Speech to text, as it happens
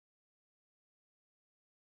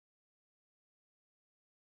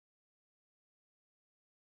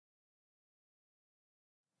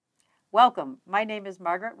Welcome. My name is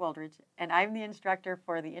Margaret Wooldridge, and I'm the instructor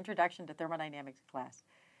for the Introduction to Thermodynamics class.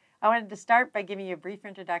 I wanted to start by giving you a brief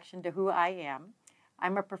introduction to who I am.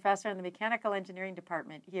 I'm a professor in the Mechanical Engineering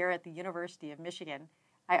Department here at the University of Michigan.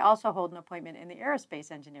 I also hold an appointment in the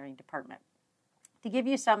Aerospace Engineering Department. To give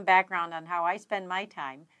you some background on how I spend my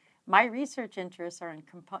time, my research interests are in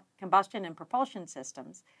combustion and propulsion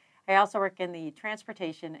systems. I also work in the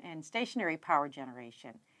transportation and stationary power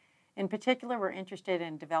generation. In particular, we're interested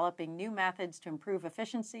in developing new methods to improve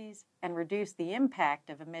efficiencies and reduce the impact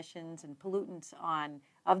of emissions and pollutants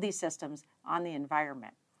of these systems on the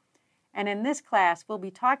environment. And in this class, we'll be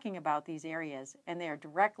talking about these areas, and they are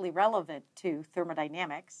directly relevant to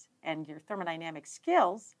thermodynamics, and your thermodynamic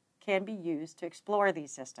skills can be used to explore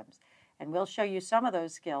these systems. And we'll show you some of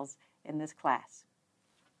those skills in this class.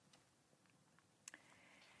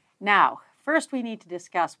 Now, first we need to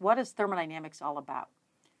discuss what is thermodynamics all about.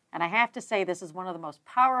 And I have to say this is one of the most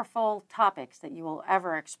powerful topics that you will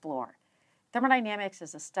ever explore. Thermodynamics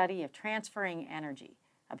is a study of transferring energy,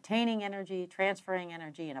 obtaining energy, transferring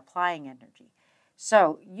energy, and applying energy.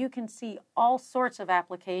 So you can see all sorts of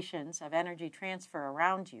applications of energy transfer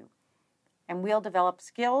around you. And we'll develop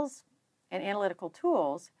skills and analytical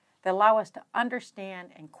tools that allow us to understand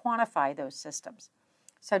and quantify those systems.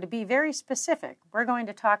 So to be very specific, we're going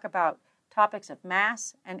to talk about topics of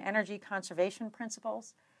mass and energy conservation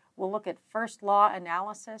principles. We'll look at first law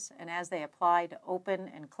analysis and as they apply to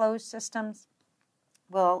open and closed systems.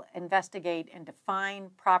 We'll investigate and define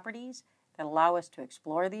properties that allow us to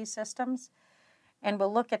explore these systems. And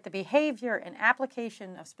we'll look at the behavior and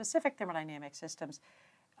application of specific thermodynamic systems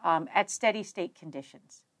at steady state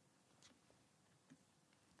conditions.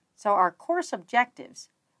 So our course objectives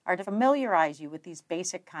are to familiarize you with these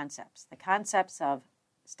basic concepts, the concepts of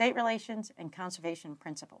state relations and conservation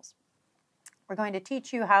principles. We're going to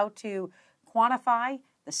teach you how to quantify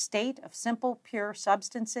the state of simple, pure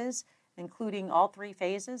substances, including all three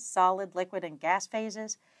phases, solid, liquid, and gas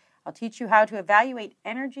phases. I'll teach you how to evaluate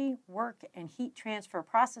energy, work, and heat transfer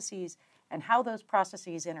processes and how those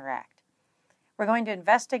processes interact. We're going to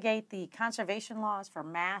investigate the conservation laws for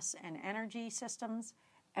mass and energy systems,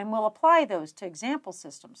 and we'll apply those to example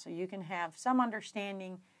systems so you can have some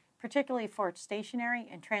understanding, particularly for stationary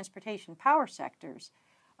and transportation power sectors.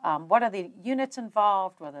 What are the units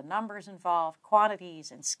involved, what are the numbers involved, quantities,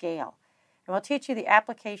 and scale. And we'll teach you the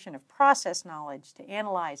application of process knowledge to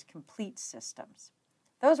analyze complete systems.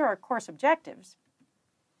 Those are our course objectives.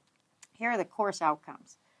 Here are the course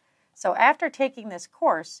outcomes. So after taking this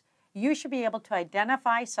course, you should be able to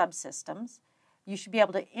identify subsystems. You should be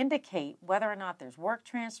able to indicate whether or not there's work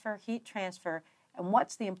transfer, heat transfer, and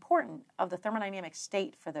what's the importance of the thermodynamic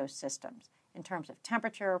state for those systems in terms of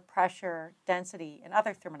temperature, pressure, density, and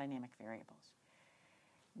other thermodynamic variables.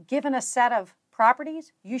 Given a set of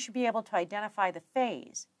properties, you should be able to identify the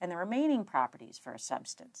phase and the remaining properties for a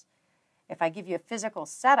substance. If I give you a physical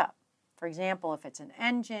setup, for example, if it's an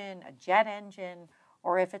engine, a jet engine,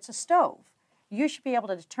 or if it's a stove, you should be able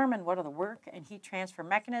to determine what are the work and heat transfer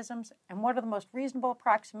mechanisms and what are the most reasonable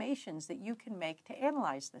approximations that you can make to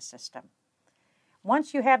analyze the system.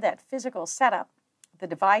 Once you have that physical setup, the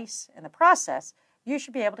device, and the process, you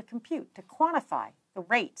should be able to compute, to quantify the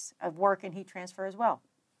rates of work and heat transfer as well.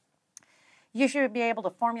 You should be able to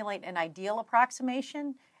formulate an ideal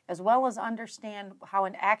approximation as well as understand how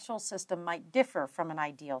an actual system might differ from an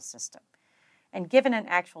ideal system. And given an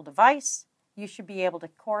actual device, you should be able to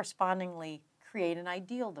correspondingly create an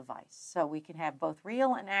ideal device. So we can have both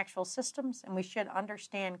real and actual systems, and we should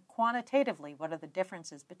understand quantitatively what are the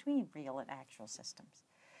differences between real and actual systems.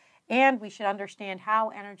 And we should understand how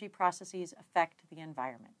energy processes affect the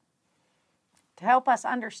environment. To help us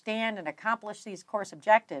understand and accomplish these course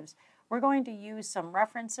objectives, we're going to use some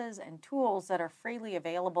references and tools that are freely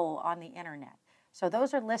available on the internet. So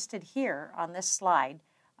those are listed here on this slide.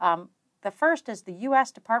 The first is the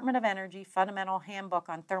U.S. Department of Energy Fundamental Handbook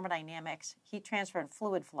on Thermodynamics, Heat Transfer, and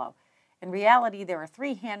Fluid Flow. In reality, there are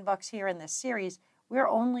 3 handbooks here in this series. We're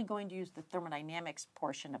only going to use the thermodynamics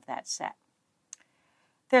portion of that set.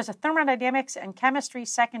 There's a Thermodynamics and Chemistry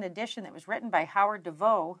second edition that was written by Howard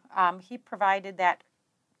DeVoe. He provided that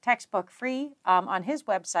textbook free on his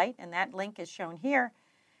website, and that link is shown here.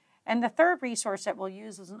 And the third resource that we'll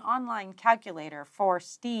use is an online calculator for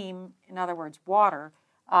steam, in other words, water,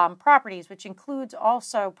 properties, which includes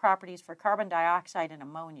also properties for carbon dioxide and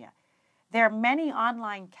ammonia. There are many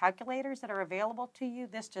online calculators that are available to you.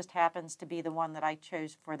 This just happens to be the one that I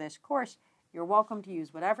chose for this course. You're welcome to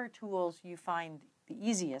use whatever tools you find the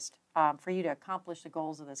easiest for you to accomplish the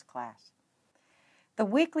goals of this class. The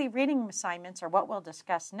weekly reading assignments are what we'll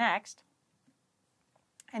discuss next,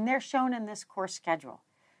 and they're shown in this course schedule.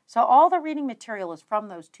 So all the reading material is from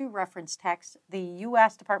those two reference texts, the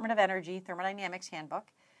U.S. Department of Energy Thermodynamics Handbook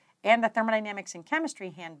and the Thermodynamics and Chemistry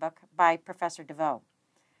Handbook by Professor DeVoe.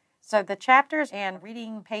 So the chapters and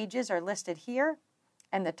reading pages are listed here,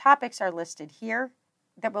 and the topics are listed here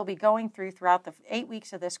that we'll be going through throughout the 8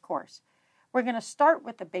 weeks of this course. We're going to start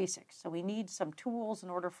with the basics, so we need some tools in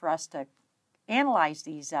order for us to analyze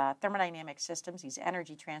these thermodynamic systems, these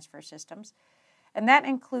energy transfer systems. And that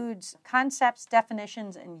includes concepts,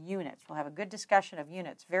 definitions, and units. We'll have a good discussion of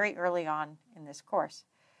units very early on in this course.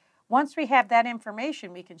 Once we have that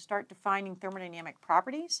information, we can start defining thermodynamic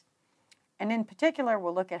properties. And in particular,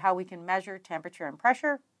 we'll look at how we can measure temperature and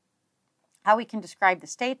pressure, how we can describe the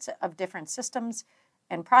states of different systems,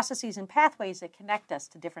 and processes and pathways that connect us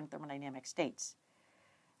to different thermodynamic states.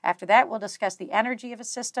 After that, we'll discuss the energy of a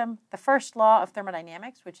system, the first law of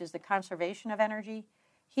thermodynamics, which is the conservation of energy,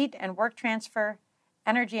 heat and work transfer,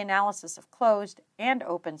 energy analysis of closed and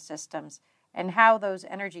open systems, and how those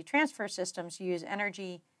energy transfer systems use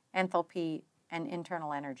energy, enthalpy, and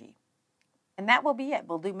internal energy. And that will be it.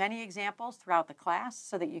 We'll do many examples throughout the class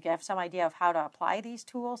so that you can have some idea of how to apply these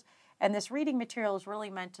tools. And this reading material is really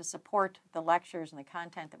meant to support the lectures and the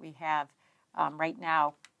content that we have right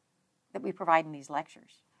now that we provide in these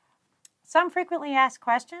lectures. Some frequently asked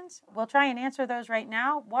questions. We'll try and answer those right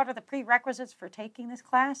now. What are the prerequisites for taking this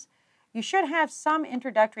class? You should have some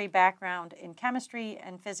introductory background in chemistry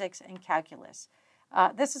and physics and calculus.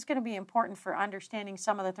 This is going to be important for understanding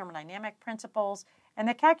some of the thermodynamic principles, and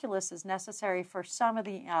the calculus is necessary for some of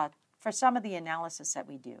the analysis that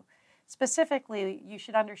we do. Specifically, you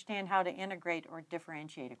should understand how to integrate or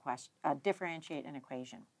differentiate an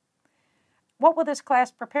equation. What will this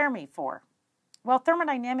class prepare me for? Well,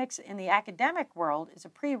 thermodynamics in the academic world is a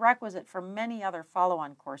prerequisite for many other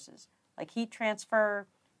follow-on courses, like heat transfer,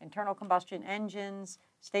 internal combustion engines,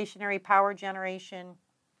 stationary power generation,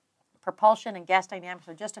 propulsion, and gas dynamics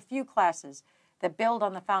are just a few classes that build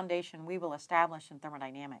on the foundation we will establish in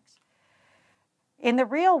thermodynamics. In the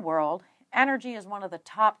real world, energy is one of the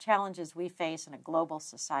top challenges we face in a global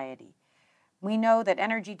society. We know that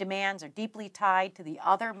energy demands are deeply tied to the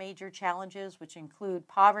other major challenges, which include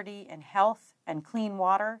poverty and health and clean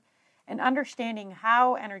water. And understanding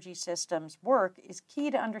how energy systems work is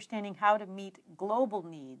key to understanding how to meet global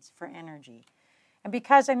needs for energy. And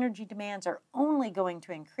because energy demands are only going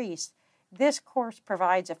to increase, this course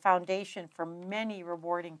provides a foundation for many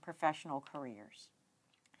rewarding professional careers.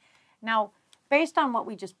 Now, based on what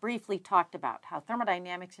we just briefly talked about, how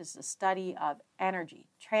thermodynamics is the study of energy,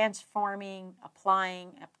 transforming,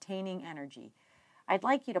 applying, obtaining energy, I'd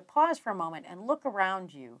like you to pause for a moment and look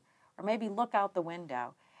around you, or maybe look out the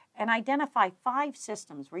window, and identify 5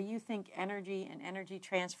 systems where you think energy and energy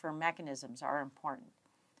transfer mechanisms are important.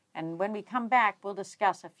 And when we come back, we'll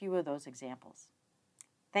discuss a few of those examples.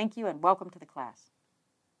 Thank you and welcome to the class.